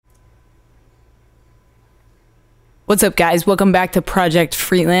What's up, guys? Welcome back to Project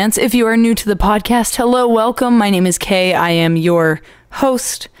Freelance. If you are new to the podcast, hello, welcome. My name is Kay. I am your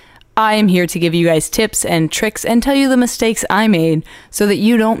host. I am here to give you guys tips and tricks and tell you the mistakes I made so that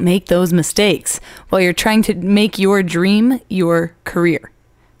you don't make those mistakes while you're trying to make your dream your career.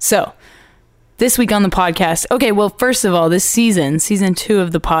 So, this week on the podcast, first of all, this season 2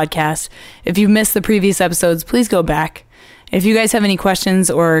 of the podcast, if you've missed the previous episodes, please go back. If you guys have any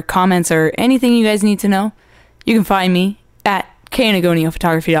questions or comments or anything you guys need to know, you can find me at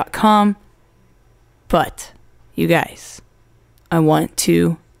kanagoniophotography.com. But, you guys, I want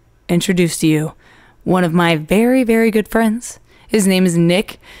to introduce to you one of my very, very good friends. His name is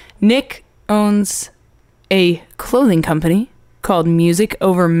Nick. Nick owns a clothing company called Music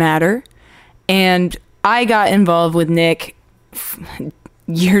Over Matter. And I got involved with Nick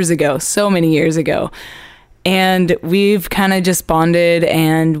years ago, so many years ago. And we've kind of just bonded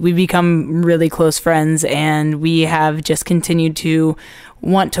and we've become really close friends, and we have just continued to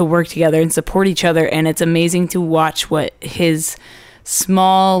want to work together and support each other. And it's amazing to watch what his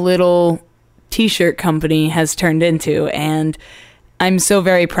small little t-shirt company has turned into. And I'm so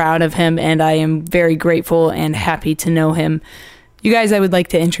very proud of him, and I am very grateful and happy to know him. You guys, I would like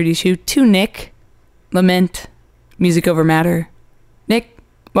to introduce you to Nick, Lament, Music Over Matter. Nick,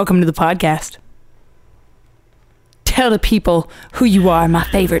 welcome to the podcast. Tell the people who you are, my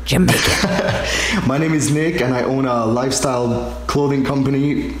favorite Jamaican. My name is Nick, and I own a lifestyle clothing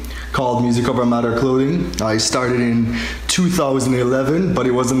company called Music Over Matter Clothing. I started in 2011, but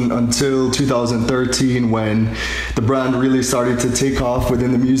it wasn't until 2013 when the brand really started to take off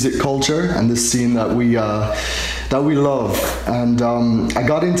within the music culture and the scene that we love. And I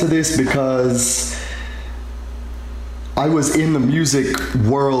got into this because I was in the music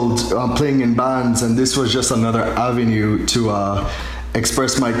world playing in bands, and this was just another avenue to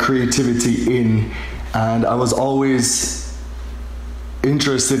express my creativity in. And I was always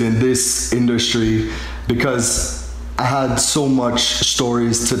interested in this industry because I had so much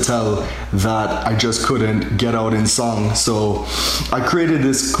stories to tell that I just couldn't get out in song. So I created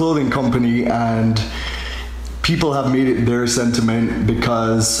this clothing company, and people have made it their sentiment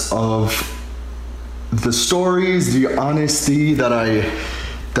because of the stories, the honesty that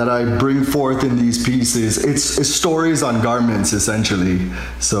I bring forth in these pieces. It's stories on garments, essentially.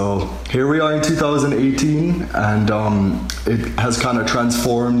 So here we are in 2018, and it has kind of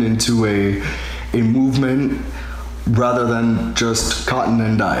transformed into a movement rather than just cotton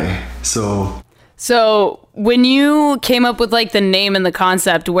and dye. So when you came up with like the name and the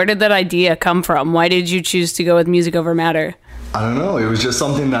concept, where did that idea come from? Why did you choose to go with Music Over Matter? I don't know. It was just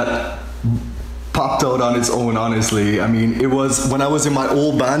something that popped out on its own, honestly. I mean, it was when I was in my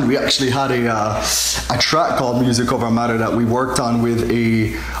old band, we actually had a track called Music Over Matter that we worked on with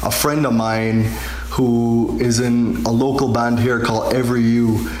a friend of mine who is in a local band here called Every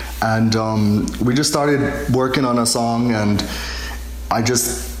You. And we just started working on a song, and I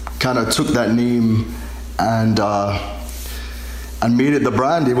just kind of took that name and made it the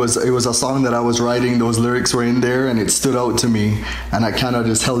brand. It was a song that I was writing. Those lyrics were in there, and it stood out to me, and I kind of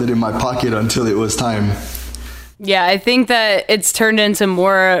just held it in my pocket until it was time. Yeah, I think that it's turned into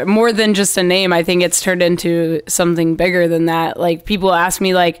more than just a name. I think it's turned into something bigger than that. Like, people ask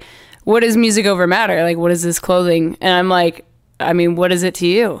me, like, what is Music Over Matter? Like, what is this clothing? And I'm like, I mean, what is it to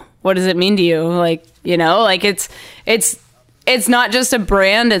you? What does it mean to you? Like, you know, like it's not just a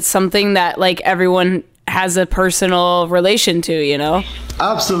brand. It's something that like everyone has a personal relation to, you know?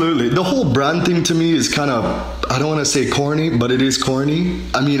 Absolutely. The whole brand thing to me is kind of, I don't want to say corny, but it is corny.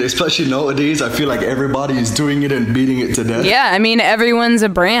 I mean, especially nowadays, I feel like everybody is doing it and beating it to death. Yeah, I mean, everyone's a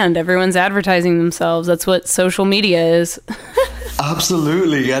brand. Everyone's advertising themselves. That's what social media is.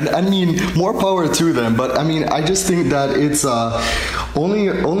 Absolutely. And I mean, more power to them. But I mean, I just think that it's only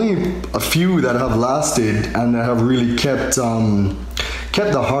a few that have lasted and that have really kept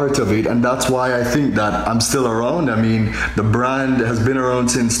the heart of it, and that's why I think that I'm still around. I mean, the brand has been around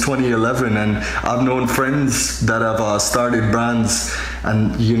since 2011, and I've known friends that have started brands,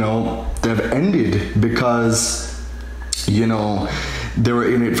 and you know, they've ended because, you know, they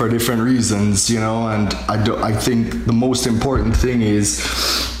were in it for different reasons, you know. And I think the most important thing is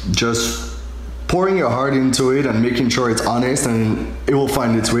just pouring your heart into it and making sure it's honest, and it will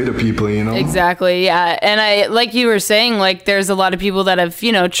find its way to people, you know? Exactly, yeah. And I, like you were saying, like, there's a lot of people that have,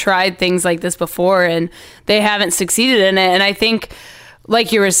 you know, tried things like this before and they haven't succeeded in it. And I think,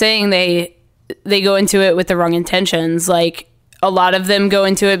 like you were saying, they go into it with the wrong intentions. Like, a lot of them go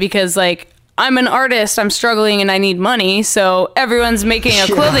into it because, like, I'm an artist, I'm struggling, and I need money, so everyone's making a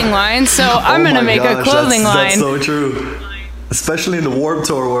clothing line, so I'm going to make a clothing line. That's so true. Especially in the Warped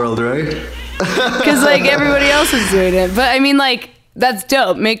Tour world, right? because like everybody else is doing it. But I mean, like, that's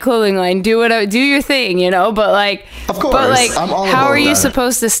dope. Make clothing line. Do your thing, you know. But like, of course, but like, I'm all how about are you that.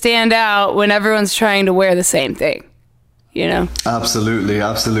 supposed to stand out when everyone's trying to wear the same thing? You know? Absolutely.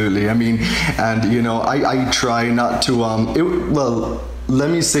 I mean, and you know, I try not to let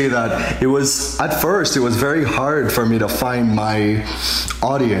me say that at first it was very hard for me to find my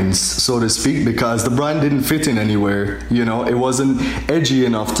audience, so to speak, because the brand didn't fit in anywhere. You know, it wasn't edgy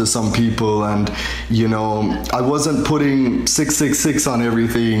enough to some people, and you know, I wasn't putting 666 on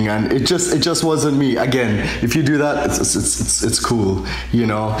everything, and it just wasn't me. Again, if you do that, it's cool. You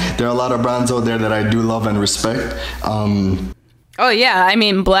know, there are a lot of brands out there that I do love and respect. Oh yeah, I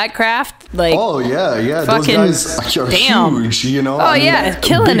mean Blackcraft, like. Oh yeah, those guys are huge, you know. Oh yeah,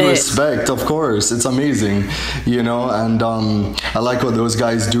 killing big it. Respect, of course, it's amazing, you know. And I like what those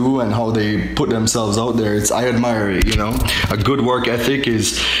guys do and how they put themselves out there. I admire it, you know. A good work ethic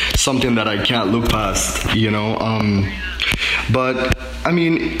is something that I can't look past, you know. But I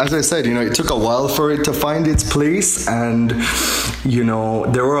mean, as I said, you know, it took a while for it to find its place, and you know,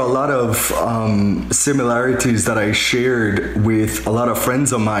 there were a lot of similarities that I shared with a lot of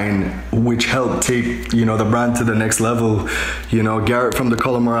friends of mine, which helped take, you know, the brand to the next level. You know, Garrett from the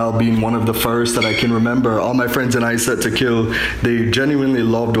Color Morale being one of the first that I can remember. All my friends and I Set to Kill, they genuinely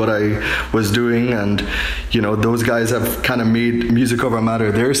loved what I was doing, and you know, those guys have kind of made Music Over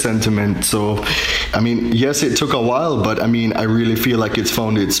Matter their sentiment. So, I mean, yes, it took a while, but I mean, I really feel like it's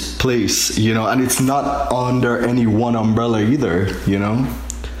found its place, you know, and it's not under any one umbrella either, you know.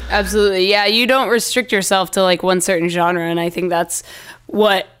 Absolutely. Yeah, you don't restrict yourself to like one certain genre, and I think that's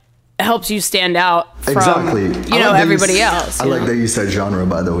what helps you stand out from, exactly. You know, everybody else. I like that you said genre,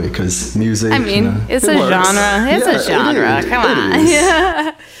 by the way, because music, I mean, you know, it's a genre. It's a genre. Come on.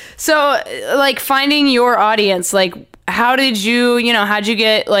 Yeah. So, like, finding your audience, like, how'd you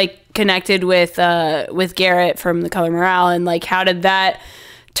get like connected with Garrett from the Color Morale, and like, how did that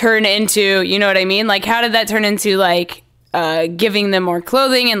turn into, you know what I mean? Like, how did that turn into like giving them more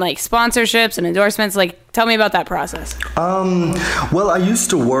clothing and like sponsorships and endorsements? Like, tell me about that process. Well, I used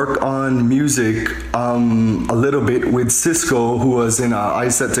to work on music a little bit with Cisco, who was in I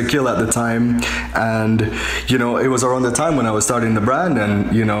Set to Kill at the time, and you know, it was around the time when I was starting the brand,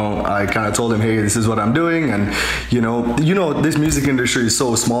 and you know, I kind of told him, hey, this is what I'm doing, and you know, this music industry is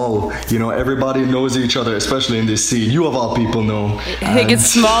so small. You know, everybody knows each other, especially in this scene. You of all people know. It gets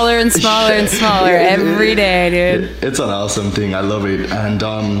smaller and smaller and smaller every day, dude. It's an awesome thing. I love it, and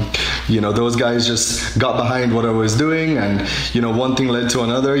you know, those guys just got behind what I was doing, and you know, one thing led to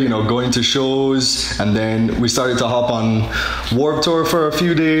another, you know, going to shows, and then we started to hop on Warped Tour for a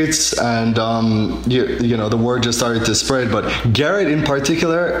few dates, and you know, the word just started to spread. But Garrett in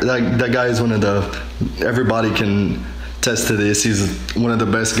particular, like, that guy is one of everybody can attest to this, he's one of the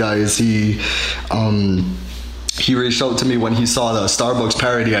best guys. He reached out to me when he saw the Starbucks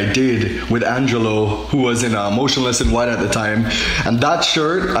parody I did with Angelo, who was in Motionless in White at the time. And that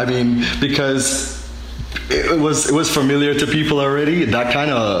shirt, I mean, because it was familiar to people already, that kind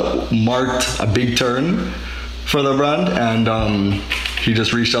of marked a big turn for the brand. And he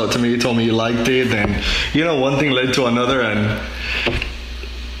just reached out to me, told me he liked it. And, you know, one thing led to another, and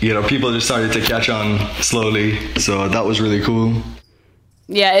you know, people just started to catch on slowly. So that was really cool.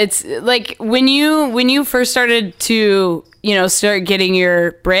 Yeah, it's like when you first started to, you know, start getting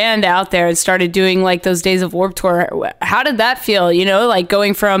your brand out there and started doing like those days of Warped Tour, how did that feel? You know, like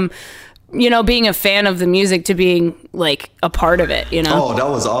going from, you know, being a fan of the music to being like a part of it, you know? Oh, that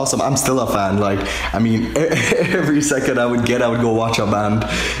was awesome. I'm still a fan. Like, I mean, every second I would go watch a band,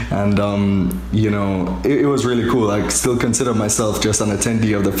 and you know, it was really cool. I still consider myself just an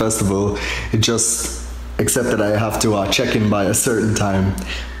attendee of the festival. It just, except that I have to check in by a certain time.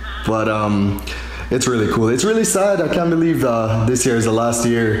 But it's really cool. It's really sad. I can't believe this year is the last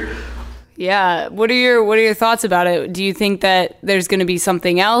year. Yeah. What are your thoughts about it? Do you think that there's going to be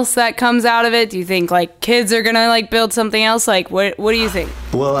something else that comes out of it? Do you think like kids are going to like build something else? Like what do you think?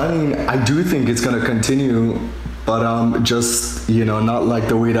 Well, I mean, I do think it's going to continue, but just, you know, not like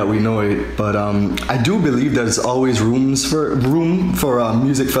the way that we know it. But I do believe there's always room for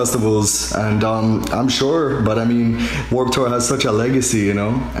music festivals, and I'm sure. But I mean, Warped Tour has such a legacy, you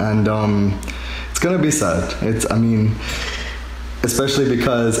know, and it's gonna be sad. I mean, especially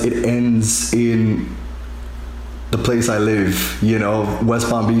because it ends in the place I live. You know, West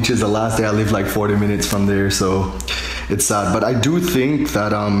Palm Beach is the last day. I live like 40 minutes from there, so it's sad. But I do think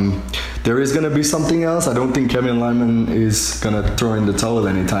that there is going to be something else. I don't think Kevin Lyman is going to throw in the towel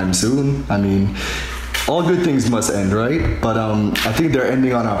anytime soon. I mean, all good things must end, right? But I think they're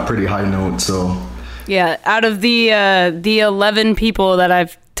ending on a pretty high note, so. Yeah, out of the 11 people that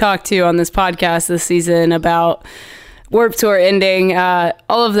I've talked to on this podcast this season about Warped Tour ending,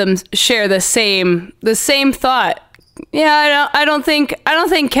 all of them share the same thought. Yeah, I don't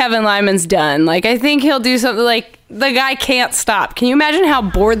think Kevin Lyman's done. Like, I think he'll do something. Like, the guy can't stop. Can you imagine how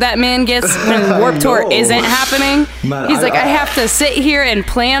bored that man gets when Warped Tour isn't happening? Man, He's like, I have to sit here and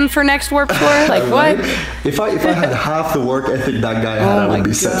plan for next Warped Tour. Like, what? If I had half the work ethic that guy had, I would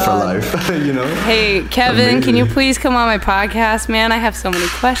be set for life. You know. Hey, Kevin, amazing. Can you please come on my podcast, man? I have so many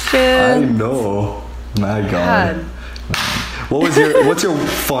questions. I know. My God. What's your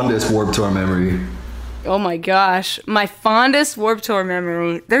fondest Warped Tour memory? Oh my gosh, my fondest Warped Tour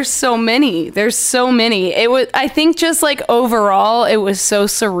memory. There's so many. I think just like overall, it was so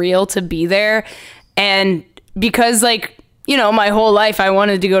surreal to be there. And because like, you know, my whole life I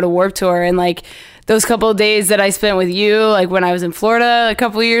wanted to go to Warped Tour, and like those couple of days that I spent with you, like when I was in Florida a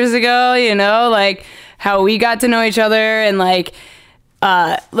couple of years ago, you know, like how we got to know each other, and like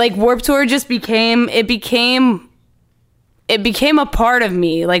Warped Tour just became a part of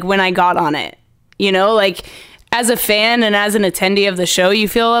me, like when I got on it. You know, like as a fan and as an attendee of the show, you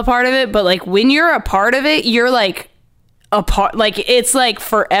feel a part of it. But like when you're a part of it, you're like a part, like it's like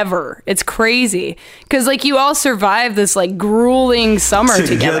forever. It's crazy. Because like you all survive this like grueling summer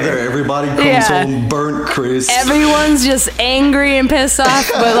together. Everybody comes home burnt, Chris. Everyone's just angry and pissed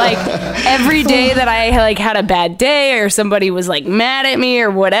off. But like every day that I like had a bad day or somebody was like mad at me or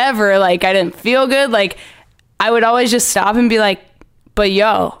whatever, like I didn't feel good, like I would always just stop and be like, but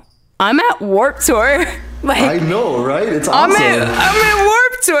yo, I'm at Warped Tour. Like, I know, right? It's awesome. I'm at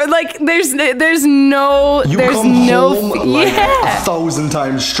Warped Tour. Like, there's no, you there's come no, home like 1,000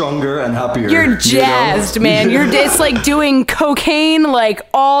 times stronger and happier. You're jazzed, man. It's like doing cocaine like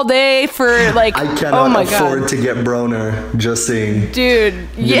all day for like. I cannot afford to get browner. Just saying, dude.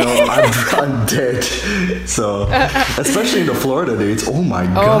 You know, I'm dead. So, especially in the Florida dates. Oh my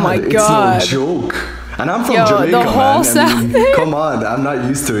god. It's no joke. And I'm from Jamaica, the whole South. Come on, I'm not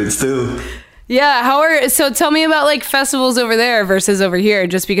used to it still. Yeah, so tell me about like festivals over there versus over here,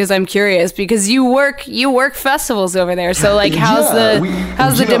 just because I'm curious, because you work festivals over there. So like how's the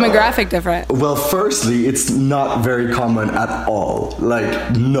demographic different? Well, firstly, it's not very common at all.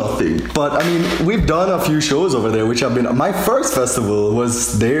 Like nothing. But I mean, we've done a few shows over there which have been, my first festival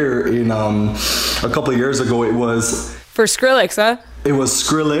was there in a couple of years ago. It was for Skrillex, huh? It was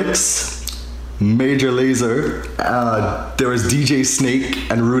Skrillex, Major Lazer, there was DJ Snake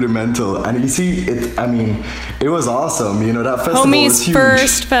and Rudimental, and you see it. I mean, it was awesome. You know, that festival was huge.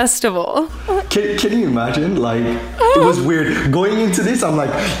 First festival. Can you imagine? Like, it was weird going into this. I'm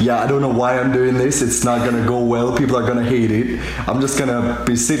like, yeah, I don't know why I'm doing this. It's not gonna go well. People are gonna hate it. I'm just gonna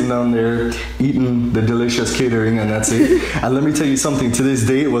be sitting down there eating the delicious catering, and that's it. And let me tell you something. To this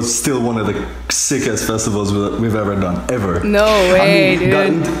day, it was still one of the sickest festivals we've ever done, ever. No way,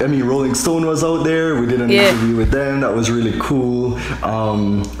 dude. Rolling Stone was out there. We did an interview with them. That was really cool.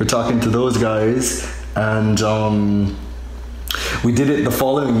 We're talking to those guys, and we did it the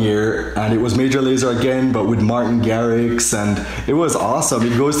following year, and it was Major Lazer again, but with Martin Garrix, and it was awesome.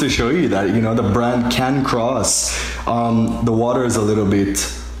 It goes to show you that, you know, the brand can cross the waters a little bit,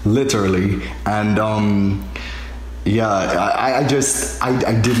 literally. And I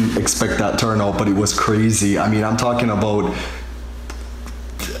didn't expect that turnout, but it was crazy. I mean, I'm talking about,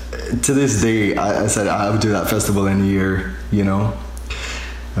 to this day, I said I would do that festival in a year, you know?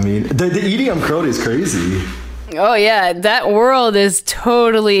 I mean, the EDM crowd is crazy. Oh yeah, that world is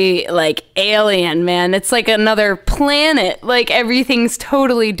totally like alien, man. It's like another planet. Like everything's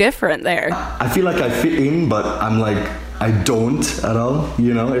totally different there. I feel like I fit in, but I'm like, I don't at all,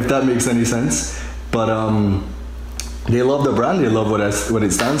 you know, if that makes any sense. But they love the brand, they love what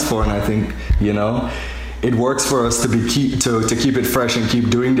it stands for, and I think, you know, it works for us to keep it fresh and keep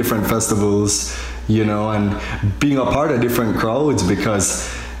doing different festivals, you know, and being a part of different crowds,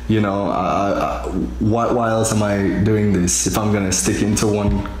 because, you know, why else am I doing this if I'm gonna stick into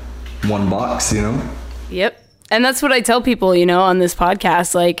one box, you know? Yep. And that's what I tell people, you know, on this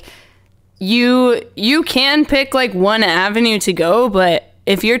podcast. Like, you can pick like one avenue to go, but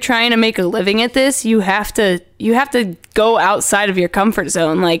if you're trying to make a living at this, you have to go outside of your comfort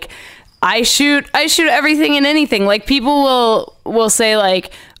zone. Like, I shoot everything and anything. Like, people will say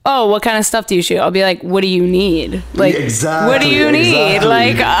like, oh, what kind of stuff do you shoot? I'll be like, what do you need? Like, exactly, what do you need?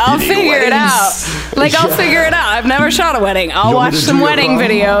 Like, I'll figure it out. Like, I'll figure it out. I've never shot a wedding. I'll watch some wedding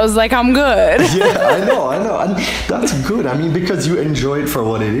videos. Like, I'm good. Yeah, I know. And that's good. I mean, because you enjoy it for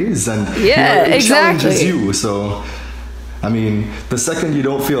what it is. And yeah, it exactly. challenges you. So, I mean, the second you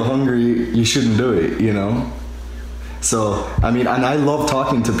don't feel hungry, you shouldn't do it, you know? So, I mean, and I love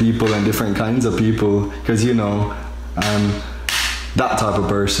talking to people and different kinds of people, because, you know, that type of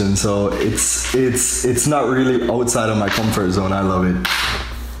person. So it's not really outside of my comfort zone. I love it.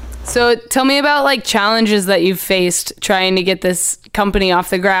 So tell me about like challenges that you've faced trying to get this company off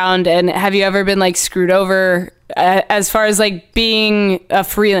the ground, and have you ever been like screwed over as far as like being a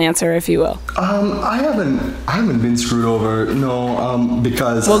freelancer, if you will? I haven't been screwed over, no,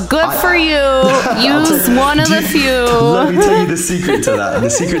 because good for you. Use one of the few. Let me tell you the secret to that. The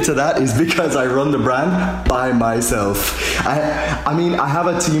secret to that is because I run the brand by myself. I mean, I have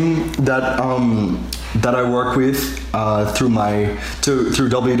a team that I work with through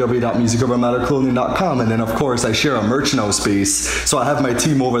www.musicovermatterclothing.com, and then of course I share a merch now space. So I have my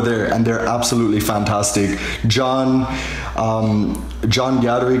team over there, and they're absolutely fantastic. John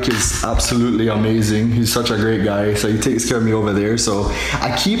Gadwick is absolutely amazing. He's such a great guy, so he takes care of me over there. So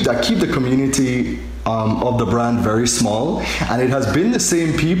I keep the community of the brand very small, and it has been the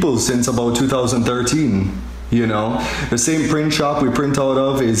same people since about 2013. You know, the same print shop we print out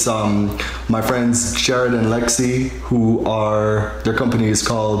of is my friends Jared and Lexi, their company is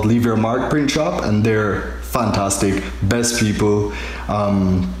called Leave Your Mark Print Shop, and they're fantastic, best people.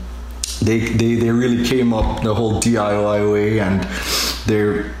 They really came up the whole DIY way, and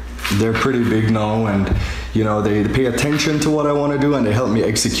they're pretty big now, and you know, they pay attention to what I want to do, and they help me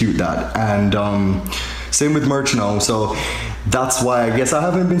execute that. And same with merch now. So that's why I guess I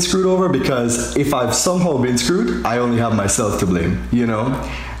haven't been screwed over, because if I've somehow been screwed, I only have myself to blame, you know.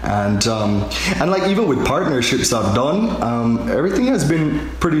 And like even with partnerships I've done, everything has been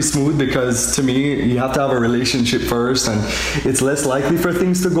pretty smooth, because to me, you have to have a relationship first, and it's less likely for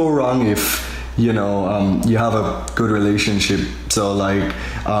things to go wrong if you know you have a good relationship. So like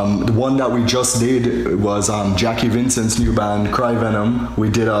the one that we just did was Jackie Vincent's new band Cry Venom.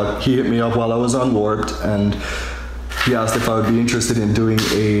 He hit me up while I was on Warped, and he asked if I would be interested in doing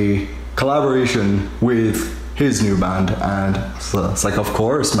a collaboration with his new band, and so it's like, of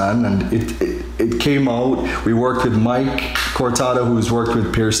course, man. And it came out. We worked with Mike Cortado, who's worked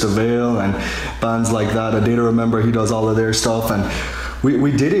with Pierce the Veil and bands like that. A Day to Remember, he does all of their stuff, and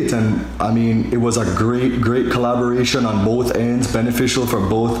we did it. And I mean, it was a great collaboration on both ends, beneficial for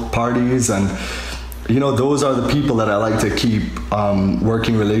both parties. And you know, those are the people that I like to keep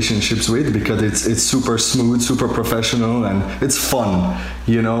working relationships with, because it's super smooth, super professional, and it's fun.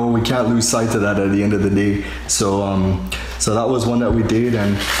 You know, we can't lose sight of that at the end of the day. So that was one that we did.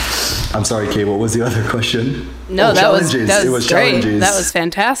 And I'm sorry, Kay, what was the other question? No, that was it was great. Challenges. That was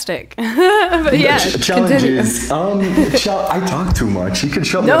fantastic. But yeah, challenges. I talk too much. You can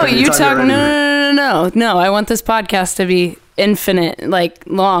shut me up. No, you talk. No. I want this podcast to be infinite, like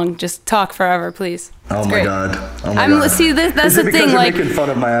long. Just talk forever, please. Oh my god. See, that's the thing. You're like making fun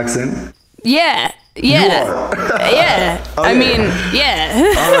of my accent. Yeah. You are. Yeah. Okay. I mean, yeah.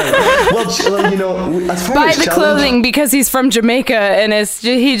 All right. Well, you know, as far buy as the clothing because he's from Jamaica, and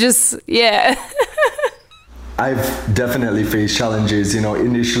he just. I've definitely faced challenges. You know,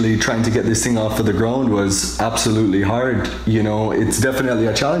 initially trying to get this thing off of the ground was absolutely hard. You know, it's definitely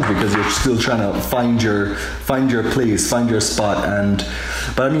a challenge because you're still trying to find your place, find your spot.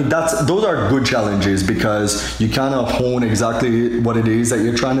 But I mean, those are good challenges, because you kind of hone exactly what it is that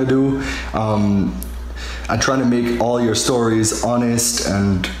you're trying to do. And trying to make all your stories honest,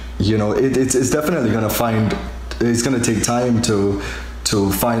 and you know, it's definitely it's gonna take time to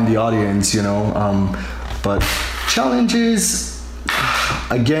find the audience. You know. But challenges,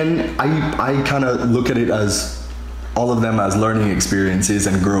 again, I kind of look at it as all of them as learning experiences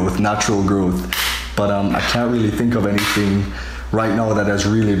and growth, natural growth. But I can't really think of anything right now that has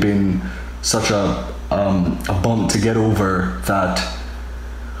really been such a bump to get over that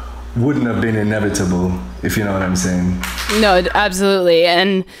wouldn't have been inevitable, if you know what I'm saying. No, absolutely.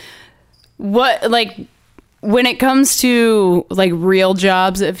 And when it comes to like real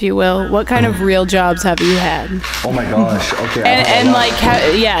jobs, if you will, what kind of real jobs have you had? Oh my gosh. Okay.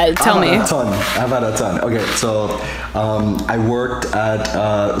 Tell me. I've had a ton. Okay. So, I worked at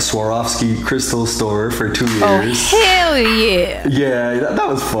Swarovski crystal store for 2 years. Oh, hell yeah. Yeah, that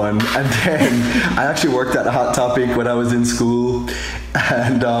was fun. And then I actually worked at Hot Topic when I was in school.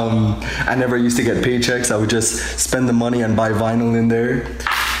 And I never used to get paychecks. I would just spend the money and buy vinyl in there.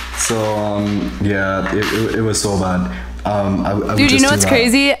 So it was so bad. Dude, you know what's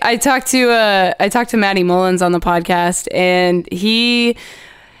crazy? I talked to Matty Mullins on the podcast, and his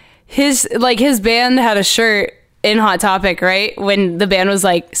band had a shirt in Hot Topic, right? When the band was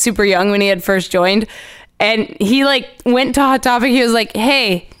like super young, when he had first joined, and he like went to Hot Topic. He was like,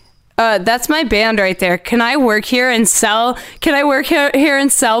 "Hey, that's my band right there. Can I work here and sell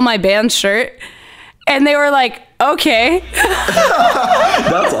my band shirt?" And they were like, "Okay."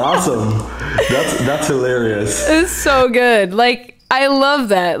 That's awesome. That's hilarious. It's so good. Like, I love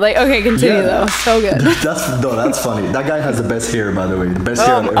that. Like, okay, continue though. So good. That's funny. That guy has the best hair, by the way. The best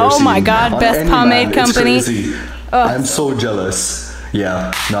hair I've ever seen. Oh my God, best pomade company. It's crazy. I'm so jealous.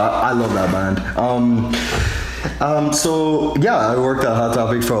 Yeah, no, I love that band. So yeah, I worked at Hot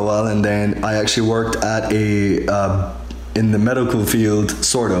Topic for a while, and then I actually worked at in the medical field,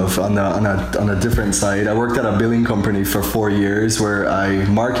 sort of on a different side. I worked at a billing company for 4 years where I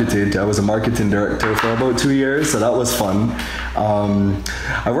marketed. I was a marketing director for about 2 years, so that was fun.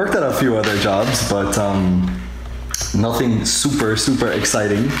 I worked at a few other jobs, but nothing super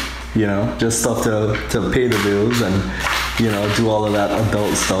exciting. You know, just stuff to pay the bills and, you know, do all of that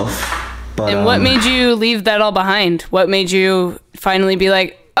adult stuff. But, and what made you leave that all behind? What made you finally be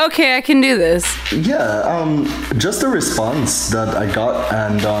like, okay, I can do this? Yeah, just the response that I got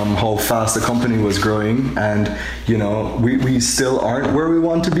and how fast the company was growing. And, you know, we still aren't where we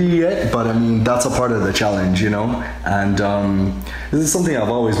want to be yet, but I mean, that's a part of the challenge, you know? And this is something I've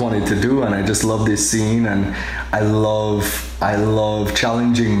always wanted to do, and I just love this scene, and I love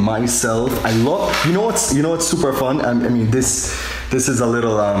challenging myself. You know what's super fun? I mean, this is a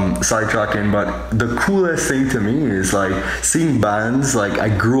little sidetracking, but the coolest thing to me is like seeing bands like I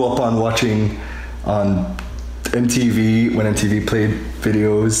grew up on watching on MTV when MTV played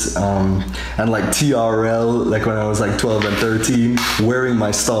videos, and like TRL, like when I was like 12 and 13, wearing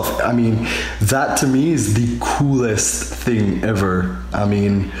my stuff. I mean, that to me is the coolest thing ever. I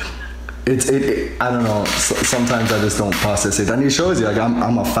mean, I don't know, sometimes I just don't process it, and it shows you like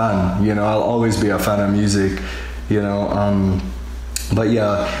I'm a fan, you know. I'll always be a fan of music, you know. But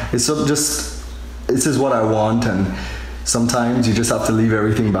yeah, this is what I want, and sometimes you just have to leave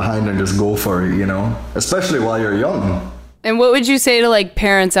everything behind and just go for it, you know, especially while you're young. And what would you say to like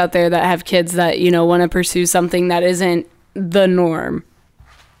parents out there that have kids that, you know, want to pursue something that isn't the norm?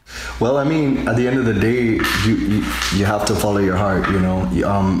 Well, I mean, at the end of the day, you have to follow your heart, you know.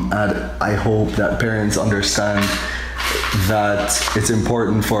 And I hope that parents understand that it's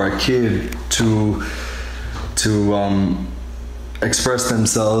important for a kid to express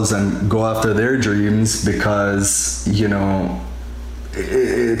themselves and go after their dreams, because, you know,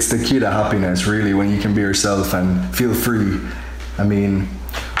 it's the key to happiness, really, when you can be yourself and feel free. I mean,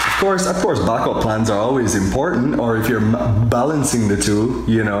 of course, backup plans are always important, or if you're balancing the two,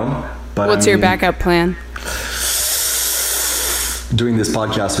 you know. But what's your backup plan? Doing this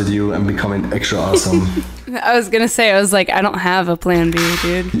podcast with you and becoming extra awesome. I was gonna say, I was like, I don't have a plan B,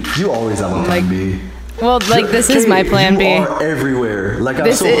 dude. You always have a plan B. Well, like, this is my plan B. You are everywhere. Like,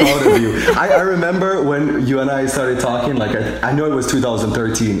 I'm so proud of you. I remember when you and I started talking, like, I know it was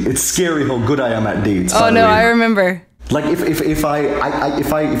 2013. It's scary how good I am at dates. Oh, no, I remember. Like, if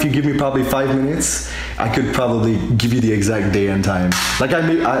you give me probably 5 minutes, I could probably give you the exact day and time. Like,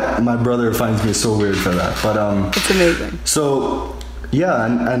 my brother finds me so weird for that. But, it's amazing. So, yeah,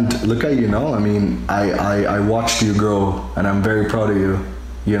 and look at you now. I mean, I watched you grow, and I'm very proud of you.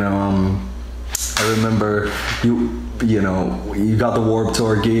 You know, I remember you know, you got the Warped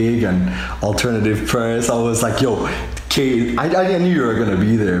Tour gig and Alternative Press. I was like, yo, Kate, I knew you were going to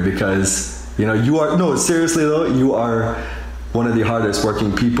be there, because, you know, no, seriously though, you are one of the hardest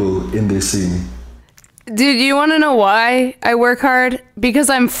working people in this scene. Dude, you want to know why I work hard? Because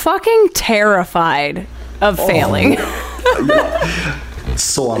I'm fucking terrified of failing.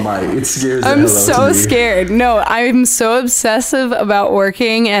 So am I. It scares the hell out I'm of so me. scared. No, I'm so obsessive about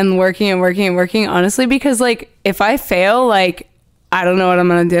working, honestly, because, like, if I fail, like, I don't know what I'm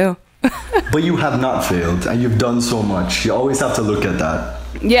going to do. But you have not failed, and you've done so much. You always have to look at that.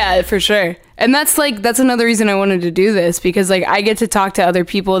 Yeah, for sure. And that's another reason I wanted to do this, because, like, I get to talk to other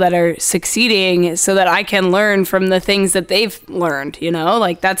people that are succeeding so that I can learn from the things that they've learned, you know?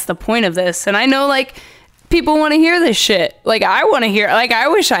 Like, that's the point of this. And I know, like, people want to hear this shit. Like, I want to hear, like, I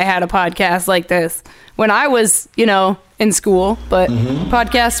wish I had a podcast like this when I was, you know, in school, but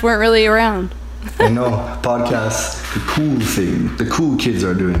podcasts weren't really around. I know, podcasts, the cool thing. The cool kids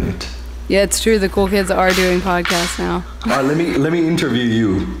are doing it. Yeah, it's true. The cool kids are doing podcasts now. All right, let me interview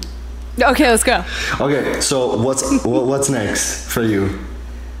you. Okay, let's go. Okay, so what's next for you?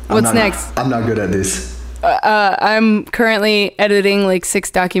 What's next? I'm not good at this. I'm currently editing like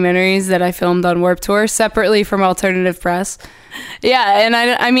 6 documentaries that I filmed on Warped Tour separately from Alternative Press. Yeah, and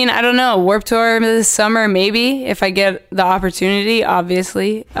I mean, I don't know. Warped Tour this summer, maybe, if I get the opportunity,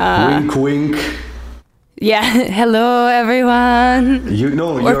 obviously. Wink, wink. Yeah, hello, everyone. You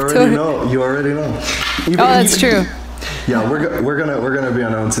already know. That's true. Yeah, we're gonna be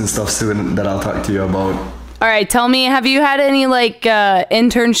announcing stuff soon that I'll talk to you about. All right, tell me, have you had any like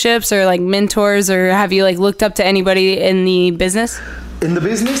internships or like mentors, or have you like looked up to anybody in the business? In the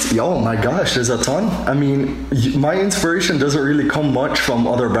business, oh my gosh, there's a ton. I mean, my inspiration doesn't really come much from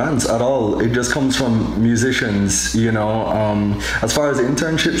other brands at all. It just comes from musicians, you know. As far as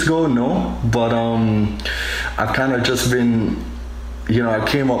internships go, no. But I've kind of just been, you know, I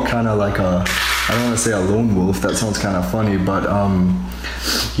came up kind of like I don't want to say a lone wolf. That sounds kind of funny, but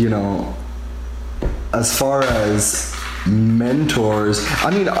you know, as far as mentors,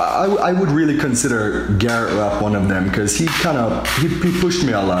 I mean, I would really consider Garrett Rapp one of them, because he pushed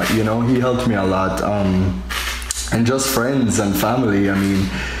me a lot, you know. He helped me a lot, and just friends and family. I mean,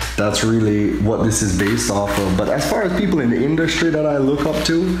 that's really what this is based off of. But as far as people in the industry that I look up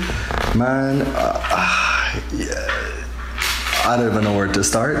to, man, I don't even know where to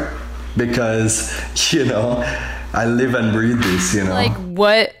start, because, you know, I live and breathe this, you know. Like,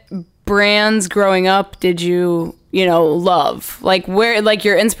 what brands growing up did you love? Like, where, like,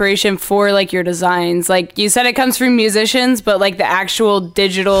 your inspiration for, like, your designs? Like, you said it comes from musicians, but, like, the actual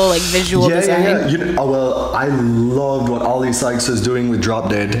digital, like, visual design. Yeah. You know, well, I loved what Ollie Sykes was doing with Drop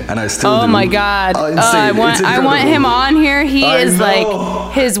Dead, and I still do. Oh my God. I want him on here. He is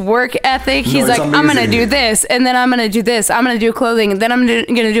like, his work ethic. He's like, amazing. I'm going to do this, and then I'm going to do this. I'm going to do clothing, and then I'm going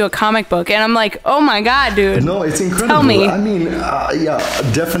to do a comic book. And I'm like, oh my God, dude. No, it's incredible. Tell me. I mean, yeah,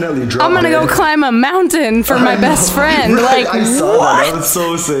 definitely Drop Dead. I'm going to go climb a mountain for my best friend. Right, like, I saw what? that. That was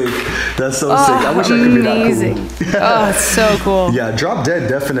so sick. That's so sick. I wish I could be that cool. Oh, it's so cool. Yeah, Drop Dead,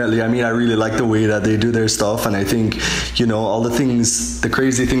 definitely. I mean, I really like the way that they do their stuff, and I think, you know, all the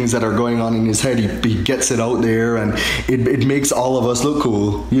crazy things that are going on in his head, he gets it out there, and it makes all of us look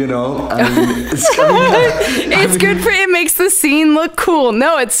cool, you know? I mean, it's good for it makes the scene look cool.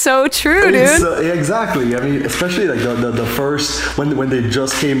 No, it's so true, dude. Exactly. I mean, especially like the first, when they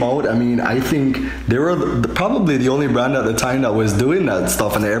just came out, I mean, I think they were probably the only brand at the time that was doing that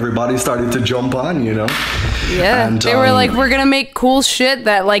stuff, and everybody started to jump on, you know. Yeah, and they were like, we're gonna make cool shit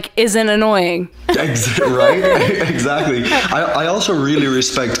that like isn't annoying. Right. Exactly. I also really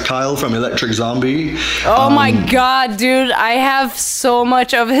respect Kyle from Electric Zombie. Oh my God, dude, I have so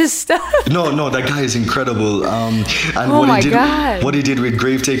much of his stuff. No, that guy is incredible. And God. What he did with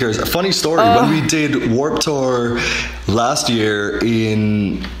Gravetakers. A funny story, when we did Warp Tour last year,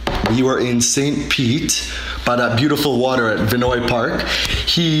 we were in St. Pete by that beautiful water at Vinoy Park.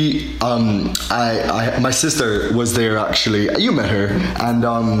 My sister was there, actually. You met her,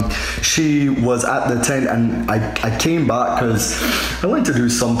 and she was at the tent, and I came back because I went to do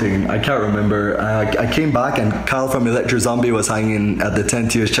something. I can't remember. I came back, and Kyle from Electro Zombie was hanging at the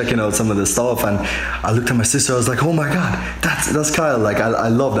tent. He was checking out some of the stuff, and I looked at my sister. I was like, oh my God, that's Kyle. Like, I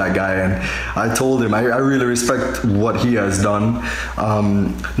love that guy, and I told him I really respect what he has done,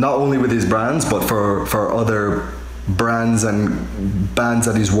 not only with his brands, but for other brands and bands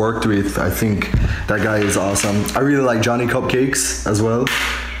that he's worked with. I think that guy is awesome. I really like Johnny Cupcakes as well.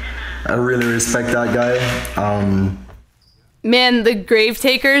 I really respect that guy. Man, the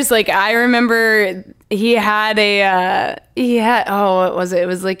Gravetakers, like, I remember he had what was it? It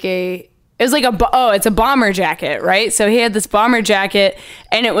was like it's a bomber jacket, right? So he had this bomber jacket,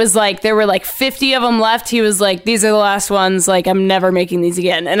 and it was like, there were like 50 of them left. He was like, these are the last ones. Like, I'm never making these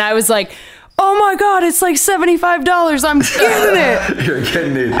again. And I was like, oh my God, it's like $75. I'm getting it. You're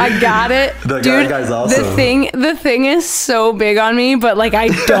getting it. I got it. Dude, guy's awesome. The thing is so big on me, but like, I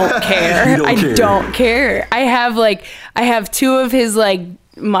don't care. Don't care. I have two of his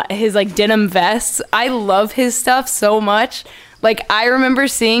his denim vests. I love his stuff so much. Like, I remember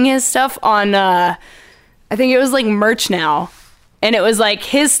seeing his stuff on, I think it was like Merch Now. And it was like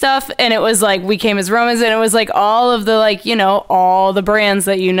his stuff, and it was like We Came as Romans, and it was like all of the, like, you know, all the brands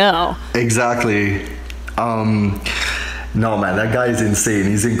that you know. Exactly. No, man, that guy is insane.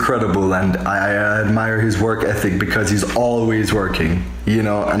 He's incredible, and I admire his work ethic, because he's always working, you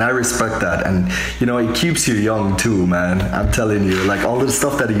know, and I respect that. And, you know, he keeps you young too, man. I'm telling you, like, all the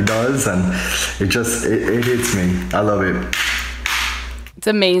stuff that he does, and it hits me. I love it. It's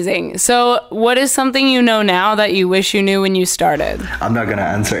amazing. So what is something you know now that you wish you knew when you started? I'm not going to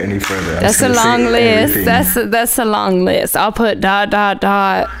answer any further. That's a long list. That's a long list. I'll put ...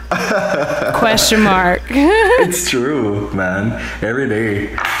 question mark. It's true, man. Every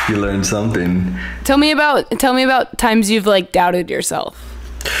day you learn something. Tell me about times you've like doubted yourself.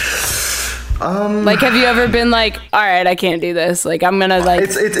 Like, have you ever been like, all right, I can't do this. Like, I'm gonna like.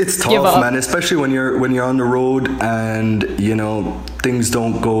 It's tough, man. Especially when you're on the road, and you know things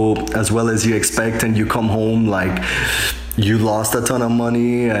don't go as well as you expect, and you come home like you lost a ton of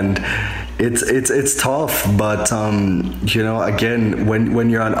money, and it's tough. But you know, again,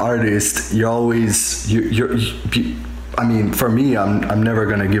 when you're an artist, you're always I mean, for me, I'm never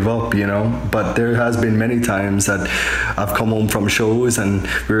gonna give up, you know. But there has been many times that I've come home from shows and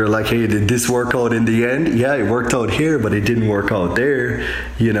we were like, "Hey, did this work out in the end?" Yeah, it worked out here, but it didn't work out there,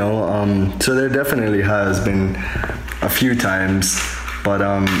 you know. So there definitely has been a few times, but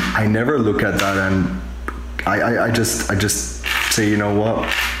I never look at that, and I just say, you know what,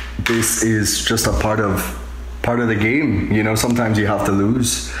 this is just a part of the game, you know. Sometimes you have to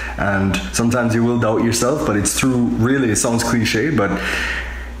lose, and sometimes you will doubt yourself, but it's through, really, it sounds cliche, but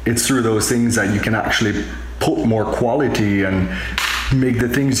it's through those things that you can actually put more quality and make the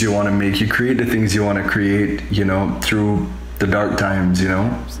things you want to make. You create the things you want to create, you know, through the dark times, you know.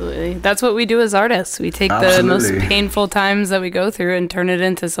 Absolutely. That's what we do as artists. We take the most painful times that we go through and turn it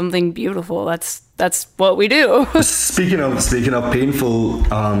into something beautiful. That's what we do. Speaking of painful,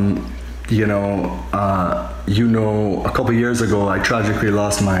 you know, a couple years ago, I tragically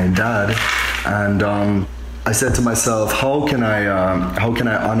lost my dad, and I said to myself, how can I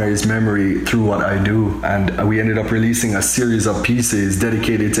honor his memory through what I do? And we ended up releasing a series of pieces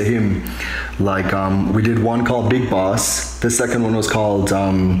dedicated to him. Like, we did one called Big Boss. The second one was called,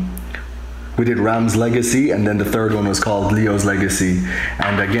 we did Ram's Legacy, and then the third one was called Leo's Legacy.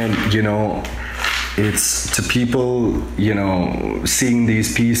 And again, you know, it's to people, you know, seeing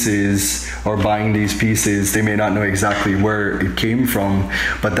these pieces or buying these pieces, they may not know exactly where it came from,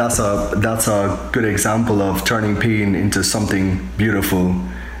 but that's a good example of turning pain into something beautiful,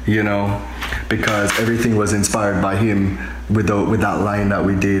 you know, because everything was inspired by him with that line that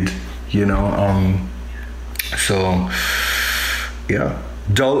we did, you know. So yeah,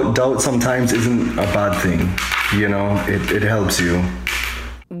 doubt sometimes isn't a bad thing, you know. It helps you.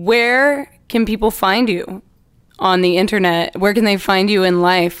 Where can people find you on the internet? Where can they find you in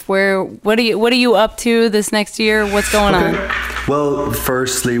life? What are you up to this next year? What's going on? Well,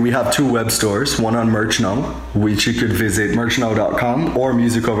 firstly, we have 2 web stores, one on MerchNow, which you could visit merchnow.com or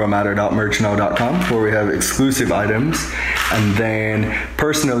musicovermatter.merchnow.com, where we have exclusive items. And then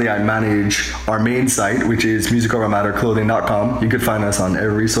personally, I manage our main site, which is musicovermatterclothing.com. You could find us on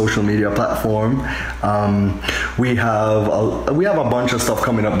every social media platform. We have a bunch of stuff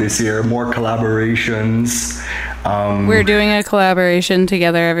coming up this year, more collaborations. We're doing a collaboration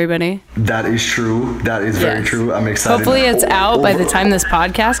together, everybody. That is true. That is very true. I'm excited. Hopefully it's out by the time this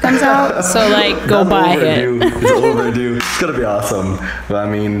podcast comes out. So, like, go buy it. It's overdue. It's going to be awesome. But, I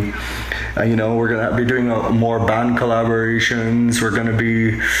mean, you know, we're going to be doing more band collaborations. We're going to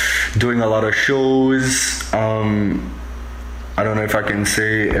be doing a lot of shows. I don't know if I can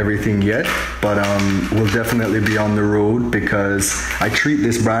say everything yet, but we'll definitely be on the road, because I treat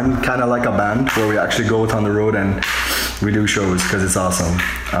this brand kind of like a band, where we actually go out on the road and we do shows, because it's awesome.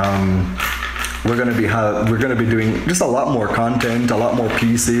 We're gonna be doing just a lot more content, a lot more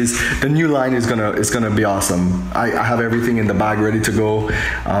pieces. The new line is gonna be awesome. I have everything in the bag ready to go.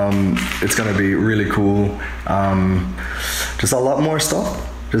 It's gonna be really cool. Just a lot more stuff.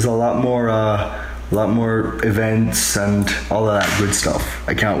 There's a lot more events and all of that good stuff.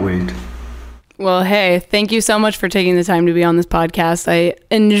 I can't wait. Well, hey, thank you so much for taking the time to be on this podcast. I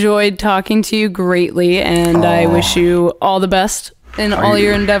enjoyed talking to you greatly, and I wish you all the best in all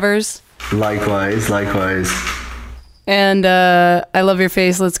your endeavors. Likewise. And I love your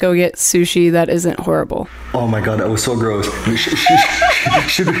face. Let's go get sushi that isn't horrible. Oh my God, that was so gross.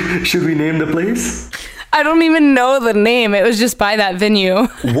 Should we name the place? I don't even know the name. It was just by that venue.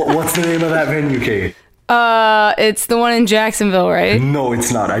 What's the name of that venue, Kay? It's the one in Jacksonville, right? No,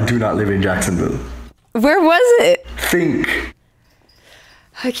 it's not. I do not live in Jacksonville. Where was it? Think.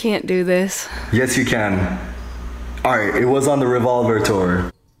 I can't do this. Yes, you can. All right, it was on the Revolver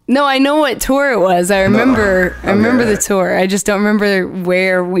tour. No, I know what tour it was. I remember. I remember the tour. I just don't remember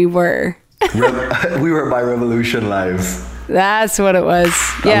where we were. We were by Revolution Live. That's what it was.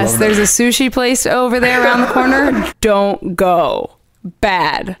 Yes, there's a sushi place over there around the corner. Don't go.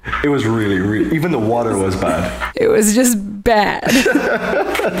 Bad. It was really, even the water was bad. It was just bad.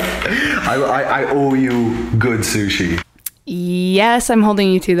 I owe you good sushi. Yes, I'm holding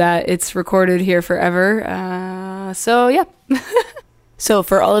you to that. It's recorded here forever. So, yeah. So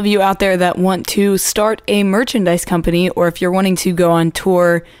for all of you out there that want to start a merchandise company, or if you're wanting to go on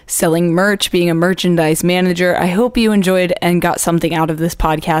tour selling merch, being a merchandise manager, I hope you enjoyed and got something out of this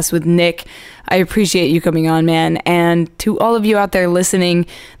podcast with Nick. I appreciate you coming on, man. And to all of you out there listening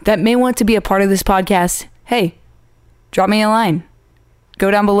that may want to be a part of this podcast, hey, drop me a line.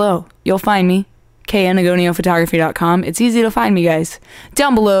 Go down below. You'll find me. KAnagoniaphotography.com. It's easy to find me, guys.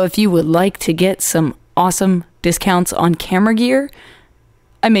 Down below, if you would like to get some awesome discounts on camera gear,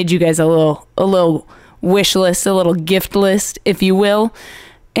 I made you guys a little wish list, a little gift list, if you will.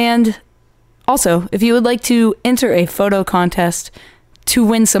 And Also, if you would like to enter a photo contest to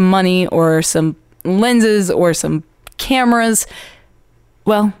win some money or some lenses or some cameras,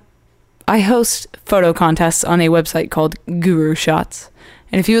 well, I host photo contests on a website called Guru Shots.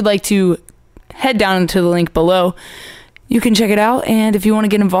 And if you would like to head down to the link below, you can check it out. And if you want to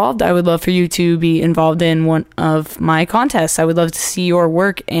get involved, I would love for you to be involved in one of my contests. I would love to see your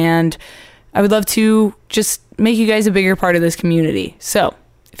work, and I would love to just make you guys a bigger part of this community. So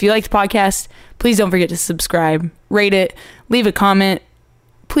if you like the podcast, please don't forget to subscribe, rate it, leave a comment.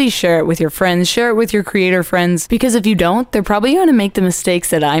 Please share it with your friends, share it with your creator friends, because if you don't, they're probably going to make the mistakes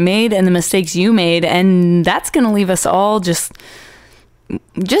that I made and the mistakes you made, and that's going to leave us all just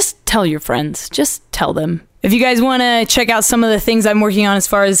tell your friends. Just tell them. If you guys want to check out some of the things I'm working on as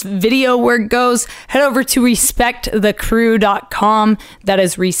far as video work goes, head over to respectthecrew.com. That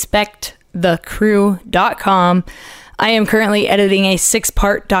is respectthecrew.com. I am currently editing a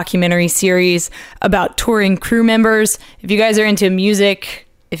 6-part documentary series about touring crew members. If you guys are into music,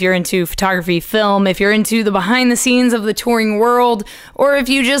 if you're into photography, film, if you're into the behind the scenes of the touring world, or if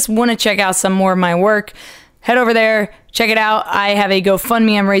you just want to check out some more of my work, head over there, check it out. I have a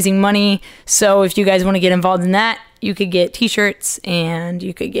GoFundMe. I'm raising money. So if you guys want to get involved in that, you could get t-shirts and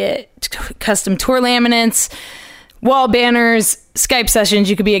you could get custom tour laminates, wall banners, Skype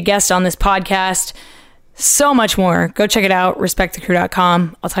sessions. You could be a guest on this podcast. So much more. Go check it out,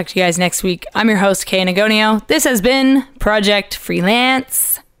 respectthecrew.com. I'll talk to you guys next week. I'm your host, Kay Nagonio. This has been Project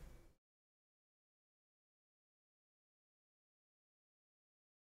Freelance.